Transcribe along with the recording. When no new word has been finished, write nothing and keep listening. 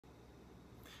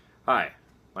Hi,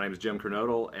 my name is Jim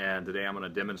Kernodle, and today I'm going to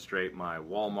demonstrate my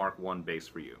Wal MkI bass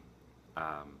for you.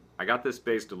 I got this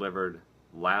bass delivered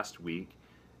last week.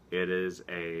 It is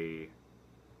a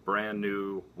brand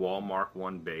new Wal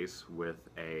MkI bass with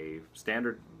a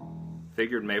standard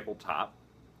figured maple top,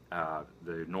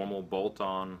 the normal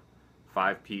bolt-on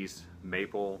 5-piece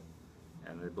maple,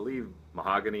 and I believe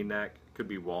mahogany neck, could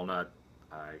be walnut.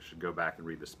 I should go back and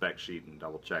read the spec sheet and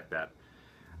double check that.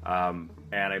 And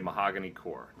a mahogany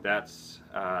core. That's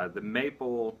the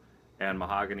maple and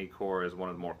mahogany core is one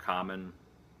of the more common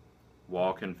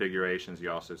wall configurations.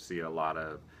 You also see a lot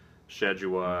of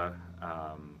Shedua,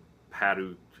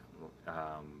 Paduk,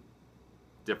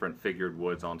 different figured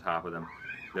woods on top of them.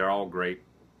 They're all great.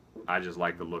 I just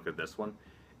like the look of this one.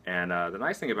 And the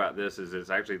nice thing about this is it's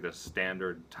actually the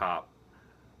standard top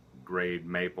grade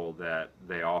maple that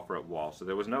they offer at Wal. So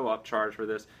there was no upcharge for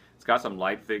this. It's got some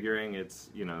light figuring.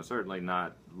 It's, you know, certainly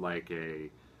not like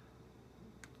a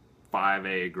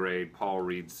 5A grade Paul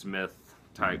Reed Smith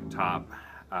type top,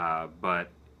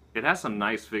 but it has some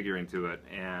nice figuring to it,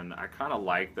 and I kind of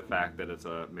like the fact that it's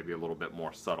maybe a little bit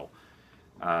more subtle.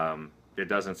 It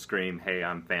doesn't scream, "Hey,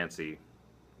 I'm fancy."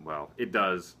 Well, it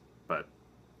does, but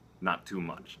not too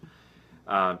much.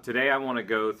 Today I want to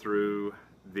go through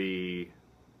the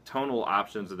tonal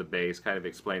options of the bass, kind of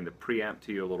explain the preamp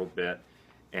to you a little bit,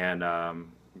 and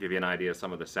give you an idea of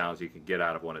some of the sounds you can get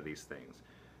out of one of these things.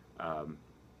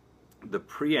 The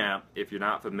preamp, if you're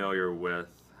not familiar with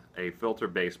a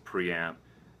filter-based preamp,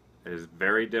 is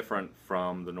very different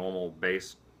from the normal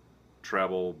bass,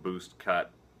 treble, boost,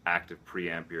 cut, active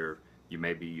preamp you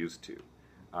may be used to.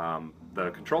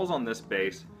 The controls on this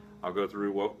bass, I'll go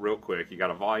through real quick. You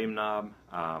got a volume knob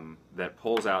that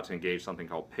pulls out to engage something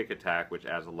called pick attack, which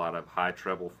adds a lot of high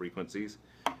treble frequencies.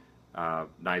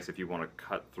 Nice if you want to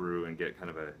cut through and get kind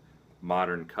of a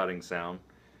modern cutting sound.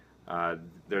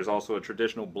 There's also a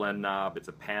traditional blend knob. It's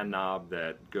a pan knob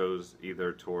that goes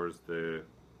either towards the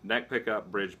neck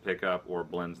pickup, bridge pickup, or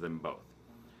blends them both.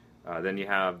 Then you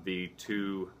have the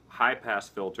two high pass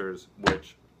filters,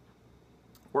 which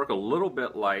work a little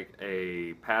bit like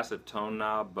a passive tone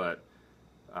knob, but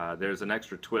there's an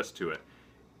extra twist to it.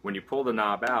 When you pull the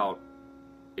knob out,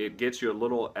 it gets you a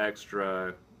little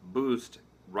extra boost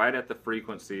right at the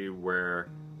frequency where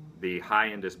the high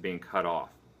end is being cut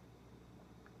off.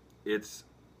 It's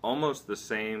almost the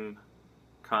same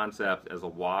concept as a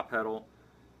wah pedal,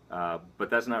 but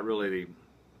that's not really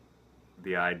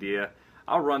the idea.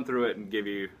 I'll run through it and give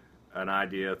you an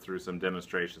idea through some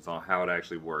demonstrations on how it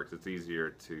actually works. It's easier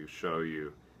to show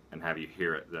you and have you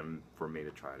hear it than for me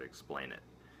to try to explain it.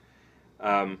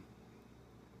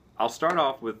 I'll start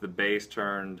off with the bass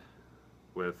turned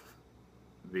with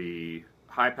the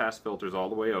high pass filters all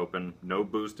the way open, no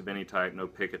boost of any type, no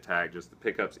pick attack, just the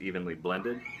pickups evenly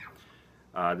blended.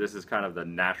 This is kind of the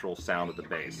natural sound of the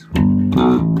bass.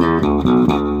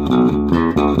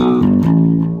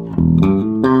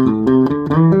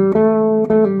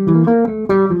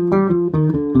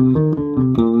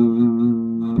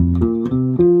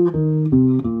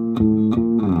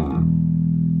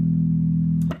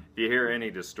 If you hear any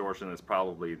distortion, it's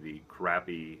probably the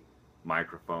crappy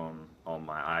microphone on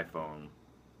my iPhone,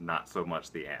 not so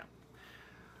much the amp.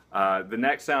 The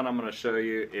next sound I'm going to show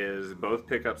you is both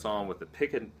pickups on with the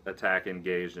pick attack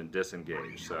engaged and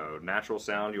disengaged. So natural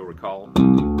sound, you'll recall.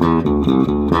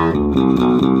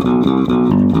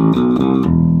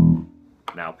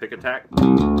 Now pick attack.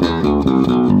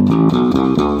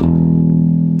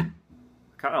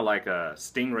 Kind of like a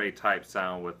Stingray type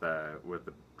sound with the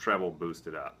treble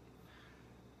boosted up.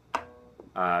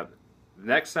 The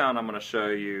next sound I'm going to show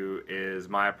you is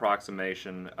my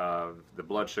approximation of the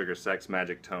Blood Sugar Sex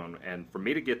Magic tone, and for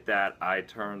me to get that, I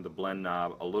turn the blend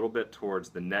knob a little bit towards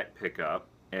the neck pickup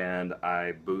and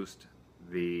I boost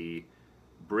the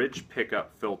bridge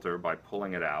pickup filter by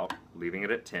pulling it out, leaving it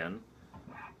at 10,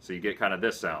 so you get kind of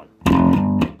this sound.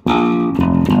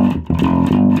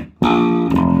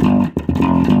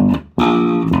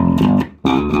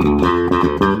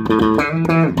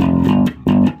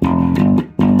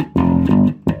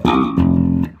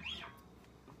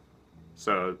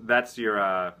 So that's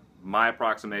your my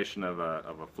approximation of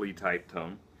a flea type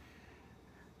tone.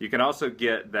 You can also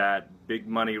get that Big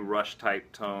Money Rush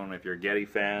type tone if you're a Getty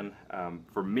fan.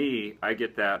 For me, I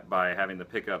get that by having the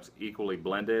pickups equally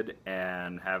blended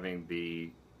and having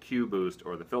the Q boost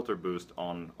or the filter boost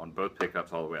on both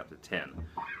pickups all the way up to 10.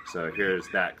 So here's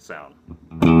that sound.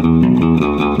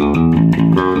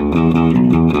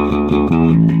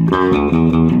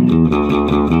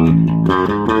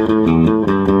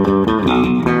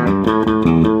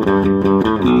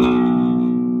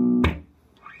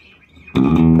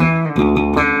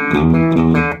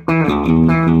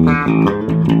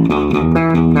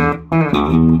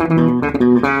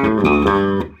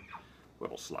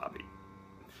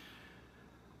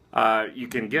 you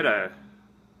can get a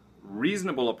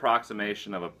reasonable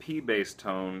approximation of a P bass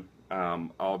tone,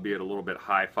 albeit a little bit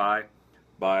hi-fi,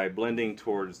 by blending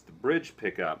towards the bridge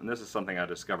pickup. And this is something I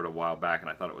discovered a while back and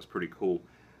I thought it was pretty cool.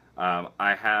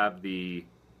 I have the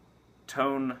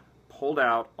tone pulled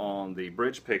out on the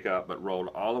bridge pickup but rolled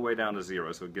all the way down to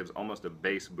 0, so it gives almost a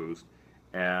bass boost,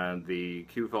 and the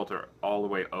Q filter all the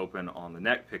way open on the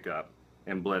neck pickup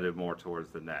and blended more towards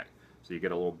the neck. So you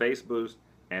get a little bass boost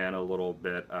and a little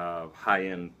bit of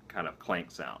high-end kind of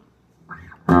clank sound.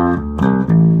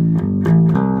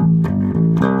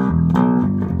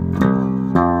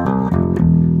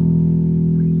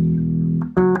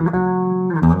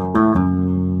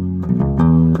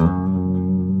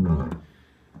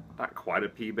 Not quite a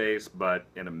P bass, but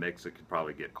in a mix it could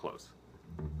probably get close.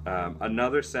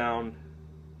 Another sound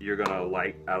you're gonna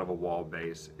like out of a wall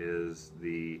bass is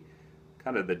the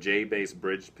kind of the J bass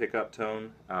bridge pickup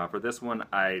tone. For this one,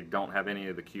 I don't have any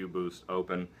of the Q boost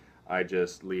open. I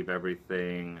just leave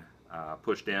everything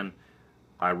pushed in.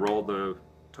 I roll the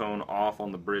tone off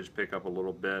on the bridge pickup a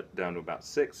little bit down to about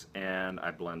 6, and I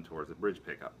blend towards the bridge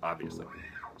pickup, obviously.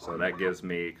 So that gives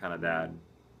me kind of that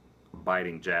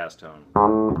biting jazz tone.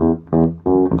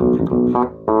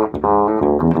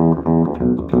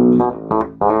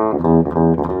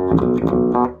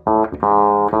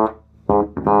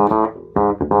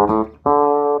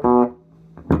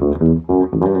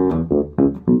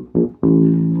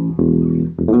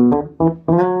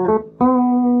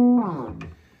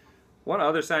 One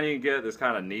other sound you can get that's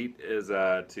kind of neat is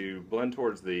to blend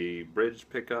towards the bridge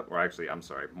pickup, or actually, I'm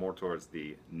sorry, more towards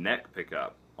the neck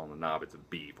pickup on the knob. It's a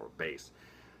B for bass.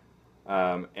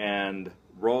 And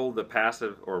roll the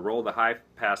passive, or roll the high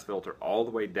pass filter all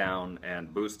the way down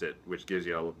and boost it, which gives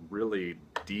you a really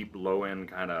deep, low end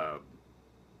kind of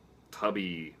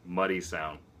tubby, muddy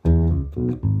sound.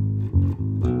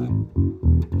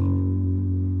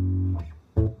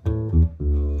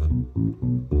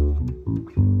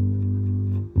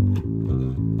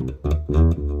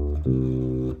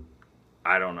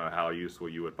 I don't know how useful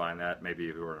you would find that. Maybe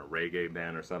if you were in a reggae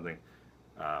band or something.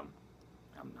 I'm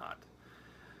not.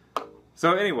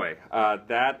 So anyway,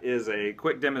 that is a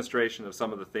quick demonstration of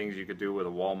some of the things you could do with a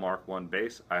Wal MkI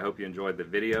bass. I hope you enjoyed the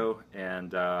video,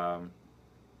 and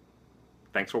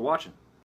thanks for watching.